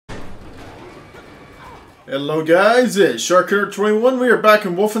Hello guys, it's Sharker21. We are back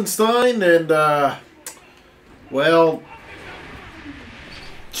in Wolfenstein and well,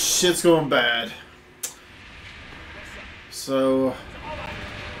 shit's going bad. So,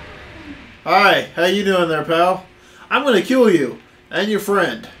 hi, how you doing there, pal? I'm gonna kill you and your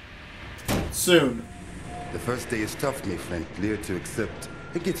friend soon. The first day is tough, my friend, clear to accept.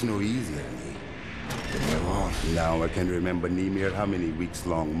 It gets no easier, me. Now I can remember near how many weeks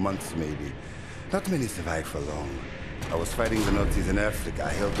long, months maybe. Not many survived for long. I was fighting the Nazis in Africa.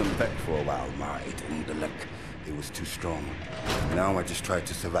 I held them back for a while, it and the luck. It was too strong. Now I just try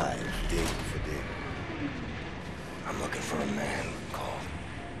to survive, day for day. I'm looking for a man called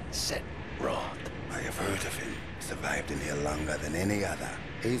Set Roth. I have heard of him. Survived in here longer than any other.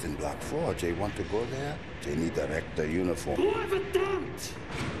 He's in Block 4. Jay want to go there? Jay need director uniform. Verdammt!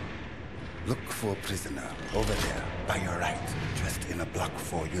 Look for a prisoner over there, by your right, dressed in a Block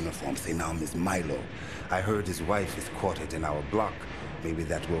 4 uniform. Say now, Miss Milo. I heard his wife is quartered in our block. Maybe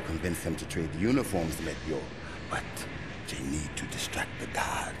that will convince him to trade uniforms with you. But they need to distract the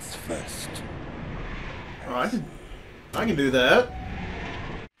guards first. Oh, I can do that.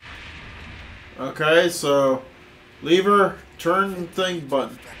 Okay, so lever, turn thing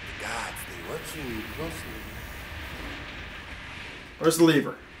button. Distract the guards. They watching you closely. Where's the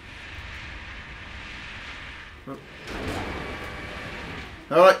lever?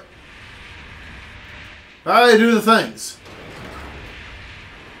 Alright. I do the things.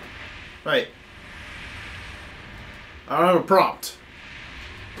 Right. I don't have a prompt.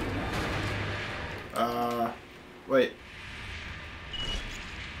 Wait.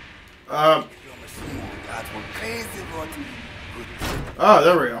 Oh,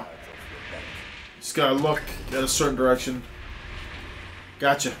 there we go. Just gotta look at a certain direction.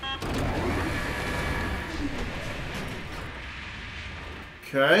 Gotcha.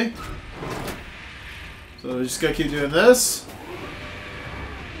 Okay. So we just gotta keep doing this.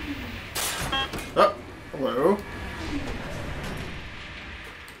 Oh, hello.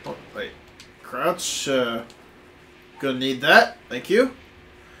 Oh, wait. Crouch. Gonna need that. Thank you.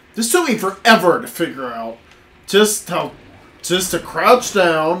 This took me forever to figure out just to crouch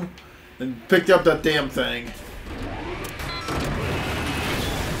down and pick up that damn thing.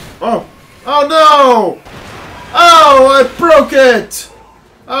 Oh. Oh no! Oh, I broke it!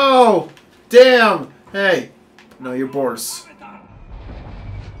 Oh, damn. Hey. No, you're Boris.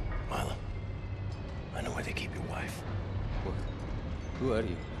 Milo, I know where they keep your wife. What? Who are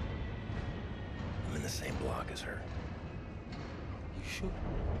you? I'm in the same block as her. You sure?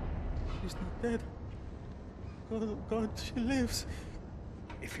 She's not dead. Oh God, she lives.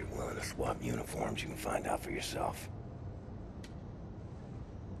 If you're willing to swap uniforms, you can find out for yourself.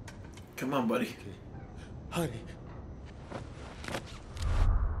 Come on, buddy. Okay. Hurry.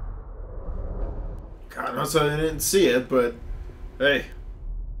 God knows I didn't see it, but hey.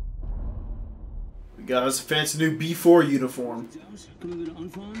 We got us a fancy new B4 uniform. Können wir wieder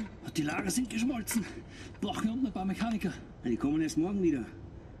anfahren? Die Lager sind geschmolzen. Brauchen wir unten ein paar Mechaniker. Die kommen erst morgen wieder.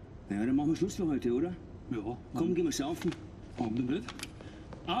 Ja, dann machen wir Schluss für heute, oder? Ja. Komm, gehen wir saufen. Warum denn nicht?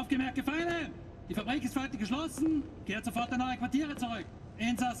 Aufgemerkt, Gefangene! Die Fabrik ist für heute geschlossen. Kehrt sofort in eure Quartiere zurück.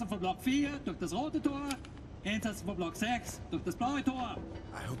 Insassen von Block 4 durch das rote Tor. Insassen von Block 6 durch das blaue Tor.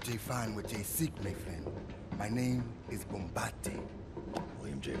 I hope they find what they seek, my friend. My name is Bombate.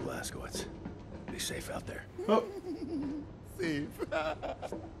 William J. Blaskowitz. Be safe out there. Oh, Safe.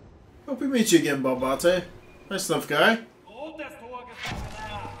 hope we meet you again, Bombate. Nice enough guy.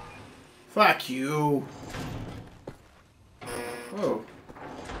 Fuck you. Oh.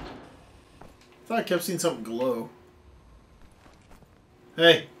 Thought I kept seeing something glow.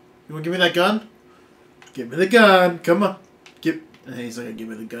 Hey, you wanna give me that gun? Give me the gun. Come on. Hey, he's not gonna give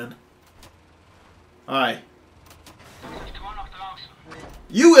me the gun. Alright.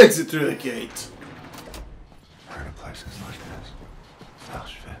 You exit through the gate. Heard of places like this.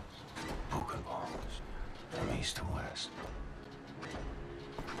 Auschwitz, Buchenwald, from east to west.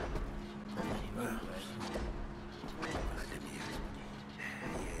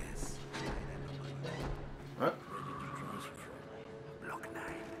 What? Block 9.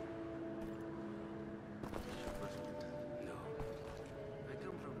 No. I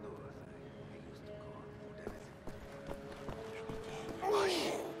come from north. I used to call Hush!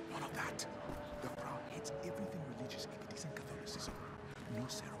 None of that. The Frau hates everything religious, if it isn't Catholicism. No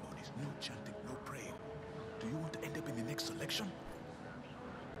ceremonies, no chanting, no praying. Do you want to end up in the next election?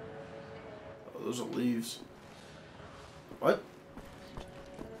 Oh, those are leaves. What?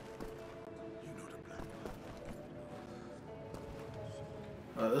 You know the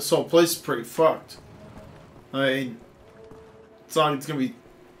plan. This whole place is pretty fucked. I mean, it's not like it's gonna be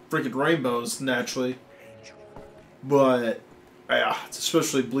freaking rainbows naturally. But, yeah, it's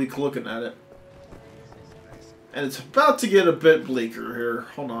especially bleak looking at it. And it's about to get a bit bleaker here.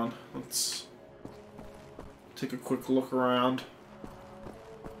 Hold on. Let's take a quick look around.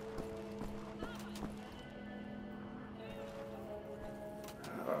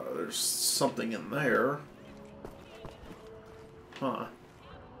 There's something in there. Huh.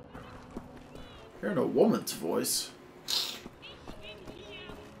 Hearing a woman's voice.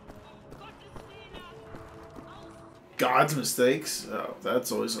 God's mistakes. Oh,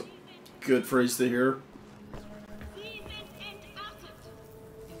 that's always a good phrase to hear.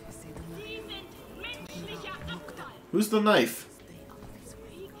 Who's the knife?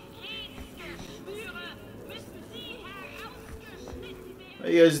 How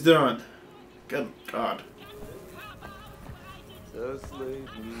you guys doing? Good God.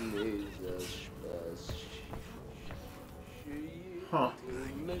 Huh.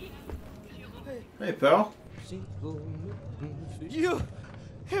 Hey, pal. You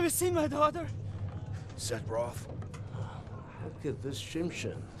have you seen my daughter? Set Roth. Look at this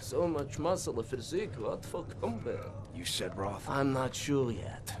Shimshin. So much muscle and physique. What for combat? You said Roth? I'm not sure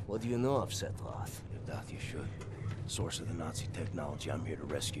yet. What do you know of Set Roth? If that you should. Source of the Nazi technology. I'm here to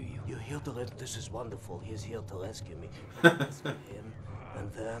rescue you. You're here to This is wonderful. He's here to rescue me. Rescue him.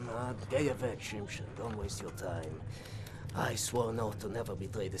 And then, get your back, Shimshin. Don't waste your time. I swore an oath to never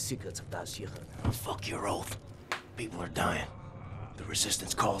betray the secrets of Das Yichud. Oh, fuck your oath. People are dying. The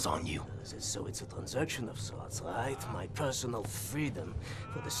resistance calls on you. So it's a transaction of sorts, right? My personal freedom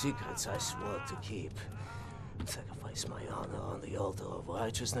for the secrets I swore to keep. Sacrifice my honor on the altar of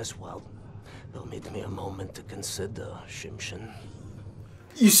righteousness. Well, permit me a moment to consider, Shimshin.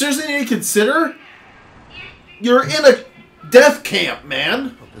 You seriously need to consider? You're in a death camp,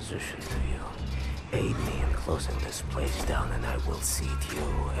 man. Opposition to you. Aid me in closing this place down, and I will seat you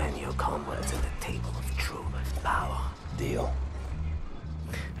and your comrades at the table of true power. Deal.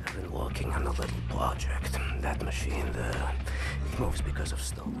 I've been working on a little project. That machine there, it moves because of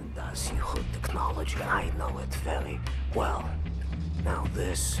stolen Das Yichud technology. I know it very well. Now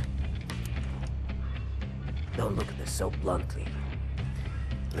this... Don't look at this so bluntly.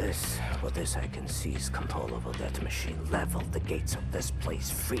 With this I can seize control over that machine, level the gates of this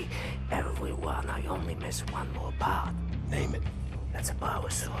place, free everyone. I only miss one more part. Name it. That's a power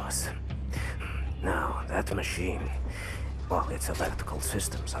source. Now, that machine, well, its electrical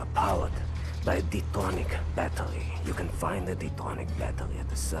systems are powered by a detonic battery. You can find the detonic battery at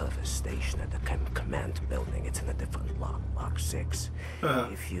the service station at the command building. It's in a different block, Block 6.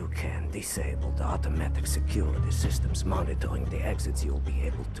 If you can disable the automatic security systems monitoring the exits, you'll be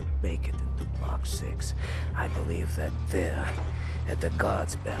able to make it into Block 6. I believe that there, at the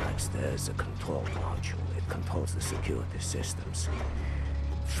guards barracks, there's a control module. It controls the security systems.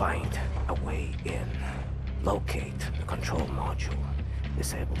 Find a way in. Locate the control module.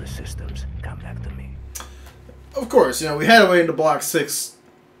 Disable the systems. Come back to me. Of course, you know, we had a way into Block 6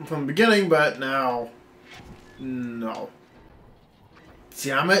 from the beginning, but now... No.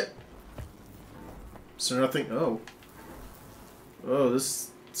 Damn it. Is there nothing? Oh. Oh, this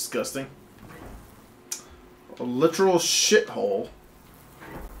is disgusting. A literal shithole.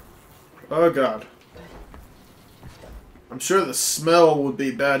 Oh, God. I'm sure the smell would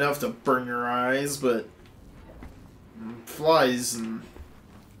be bad enough to burn your eyes, but... Flies and...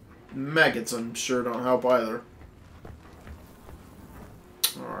 maggots, I'm sure, don't help either.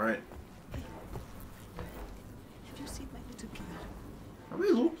 Alright. Have you seen my little girl? How many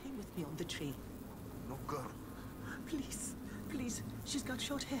little... Playing with me on the train. No girl. Please, please. She's got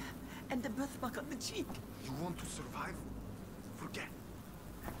short hair and a birthmark on the cheek. You want to survive? Forget.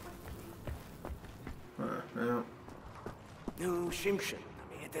 Yeah. No, Shimshin.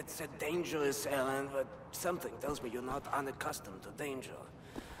 I mean, it's a dangerous errand, but something tells me you're not unaccustomed to danger.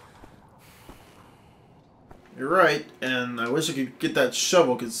 You're right, and I wish I could get that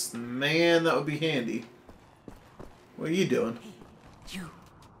shovel, because, man, that would be handy. What are you doing? Hey, you.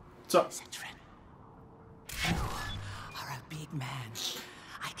 What's up? Setrin. You are a big man.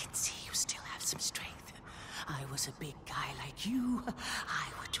 I can see you still have some strength. I was a big guy like you. I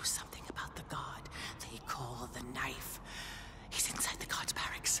would do something about the guard they call the Knife. He's inside the guard's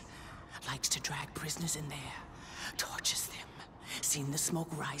barracks. Likes to drag prisoners in there. Tortures them. Seen the smoke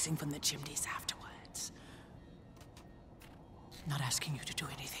rising from the chimneys afterwards. Not asking you to do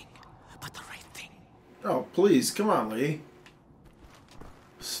anything, but the right thing. Oh, please, come on, Lee.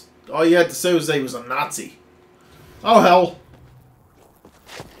 All you had to say was that he was a Nazi. Oh, hell.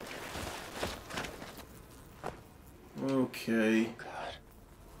 Okay. Oh, God.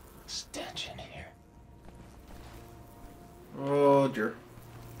 Stench in here. Oh, dear.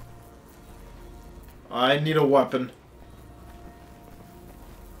 I need a weapon.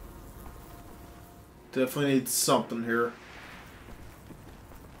 Definitely need something here.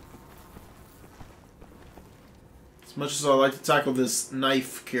 As much as I like to tackle this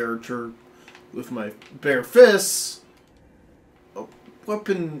knife character with my bare fists, a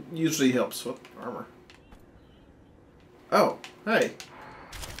weapon usually helps. What? Armor. Oh, hey.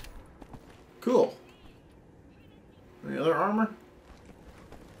 Cool. Any other armor?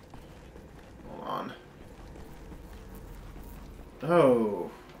 Hold on.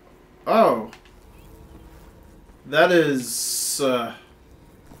 Oh. Oh. That is, no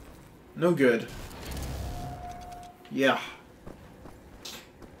good. Yeah.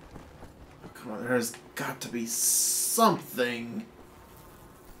 Oh, come on, there's got to be something.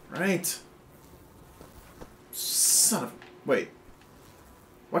 Right? Son of... Wait.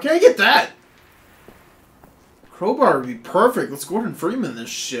 Why can't I get that? Crowbar would be perfect. Let's Gordon Freeman this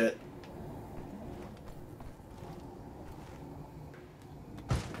shit.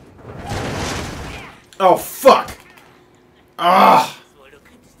 Oh, fuck! Ah!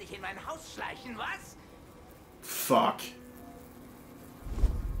 Fuck.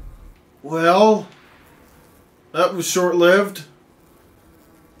 Well, that was short-lived.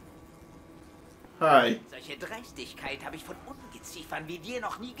 Hi. Solche Dreistigkeit habe ich von Ungeziefern wie dir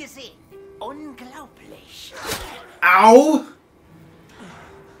noch nie gesehen. Unglaublich. Ow!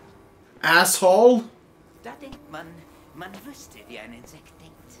 Asshole. Da denkt man, man wüsste, wie ein Insekt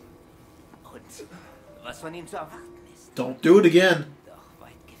denkt. Und was von ihm zu erwarten ist. Don't do it again. Doch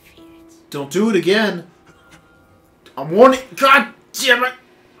weit gefehlt. Don't do it again. I'm warning. God damn it.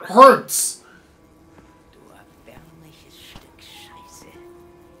 Hurts. Du erbärmliches Stück Scheiße.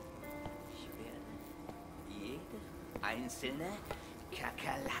 Ich werde jede einzelne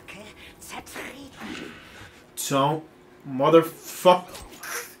Kakerlake zertreten. Don't motherfuck.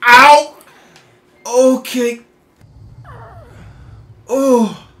 Ow! Okay.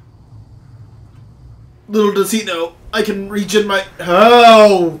 Oh. Little does he know, I can regen my...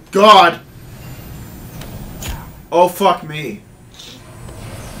 Oh, God. Oh, fuck me.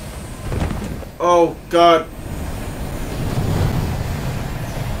 Oh, God.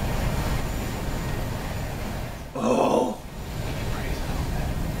 Oh.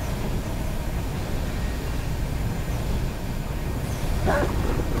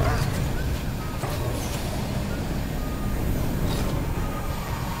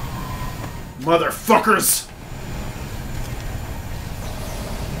 Motherfuckers!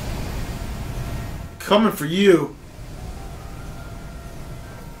 Coming for you.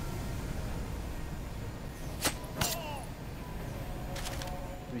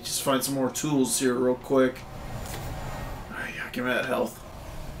 Let me just find some more tools here real quick. Alright, give me that health.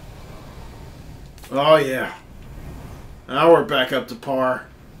 Oh yeah. Now we're back up to par.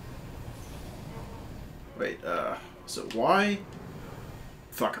 Wait, so Y?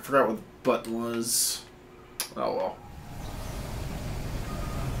 Fuck, I forgot what the button was. Oh well.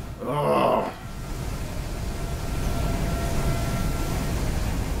 Oh.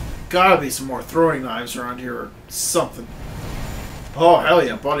 Gotta be some more throwing knives around here or something. Oh, hell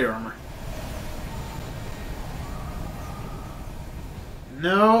yeah, body armor.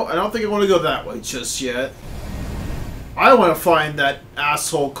 No, I don't think I want to go that way just yet. I want to find that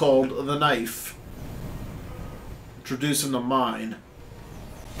asshole called the knife. Introduce him to mine.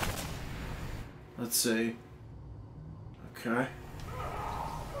 Let's see. Okay.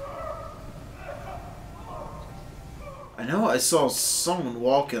 I know I saw someone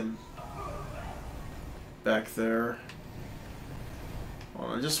walking back there. Hold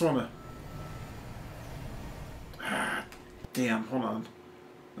on, I just want to... Ah, damn, hold on.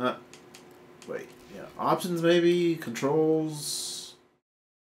 Wait, yeah, options maybe? Controls?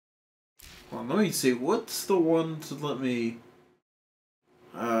 Hold on, let me see, what's the one to let me...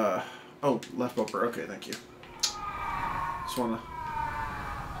 Oh, left bumper. Okay, thank you. Just wanna...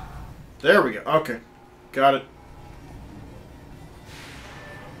 There we go. Okay. Got it.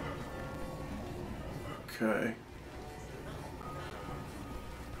 Okay.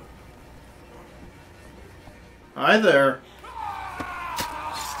 Hi there.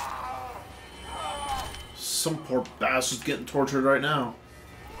 Some poor bastard's getting tortured right now.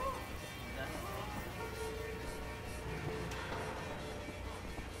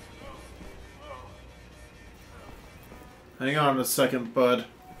 Hang on a second, bud.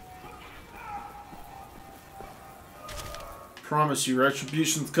 Promise you,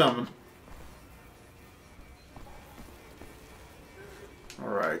 retribution's coming.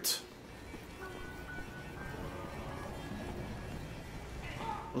 Alright.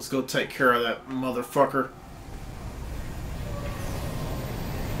 Let's go take care of that motherfucker.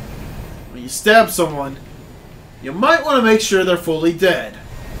 When you stab someone, you might want to make sure they're fully dead.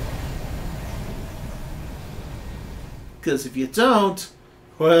 Because if you don't,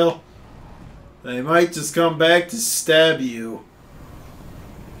 well, they might just come back to stab you.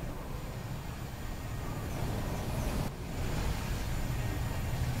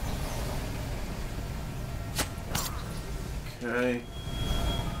 Okay.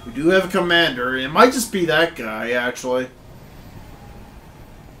 We do have a commander. It might just be that guy, actually.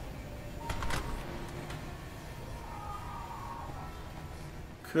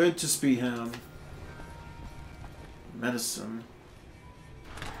 Could just be him. Medicine.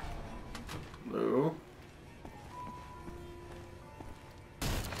 Blue.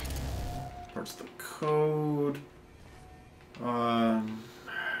 Parts of the code. No,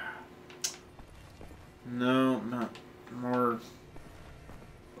 not more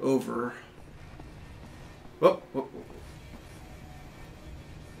over. Whoop, whoop, whoop.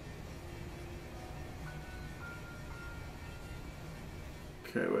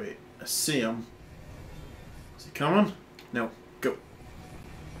 Okay, wait. I see him. Is he coming? No. Go.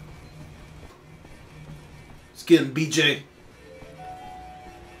 Let's get him, BJ.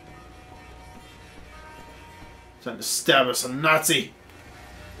 Trying to stab us, a Nazi.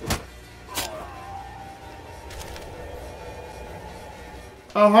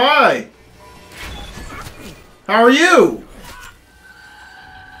 Oh, hi! How are you?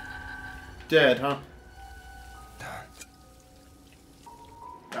 Dead, huh?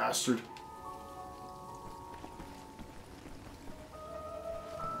 Bastard.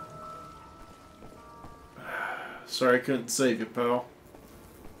 Sorry I couldn't save you, pal.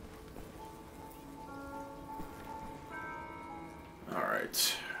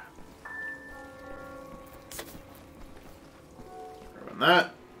 Alright. Grabbing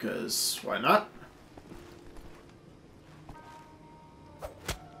that, because why not?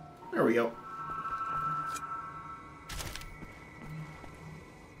 There we go.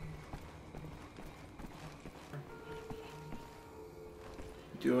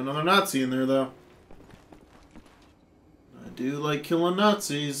 Do another Nazi in there, though. I do like killing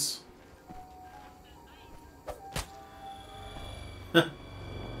Nazis. Hold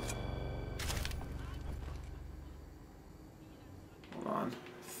on.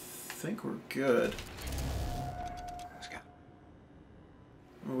 I think we're good.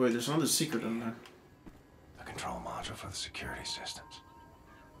 Oh, wait, there's another secret in there. The control module for the security systems.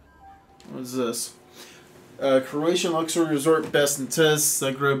 What is this? Croatian luxury resort Best in Test,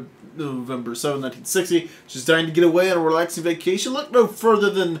 Zagreb, November 7, 1960. She's dying to get away on a relaxing vacation. Look no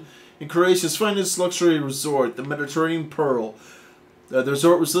further than in Croatia's finest luxury resort, the Mediterranean Pearl. The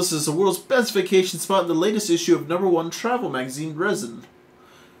resort was listed as the world's best vacation spot in the latest issue of #1 travel magazine, Resin.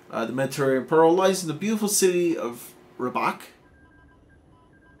 The Mediterranean Pearl lies in the beautiful city of Rabat.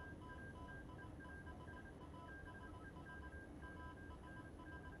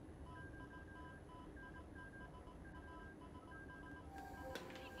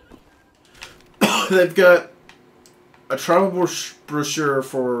 They've got a travel brochure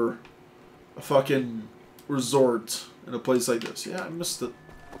for a fucking resort in a place like this. Yeah, I missed it.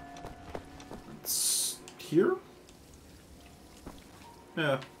 It's here?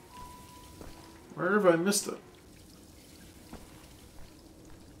 Yeah. Where have I missed it?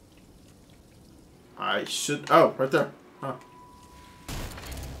 I should... Oh, right there. Huh.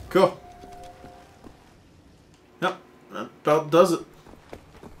 Cool. Yep, that about does it.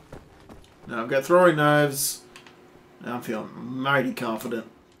 Now I've got throwing knives. Now I'm feeling mighty confident.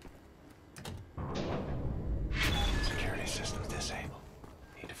 Security systems disabled.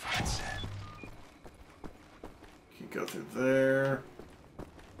 Need to find Sam. Can go through there.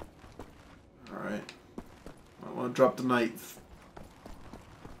 Alright. I want to drop the knife.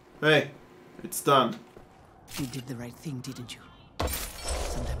 Hey, it's done. You did the right thing, didn't you?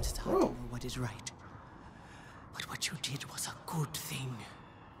 Sometimes it's hard to know what is right. But what you did was a good thing.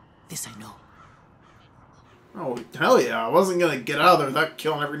 This I know. Oh, hell yeah. I wasn't going to get out of there without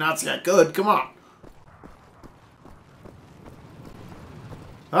killing every Nazi I could. Come on.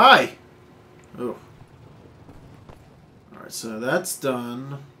 Hi. Oh. Alright, so that's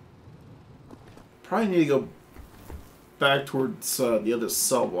done. Probably need to go back towards the other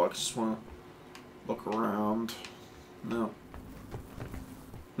cell block. Just want to look around. No.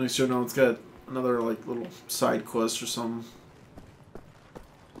 Make sure no one's got another, like, little side quest or something.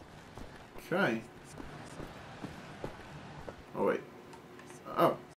 Okay.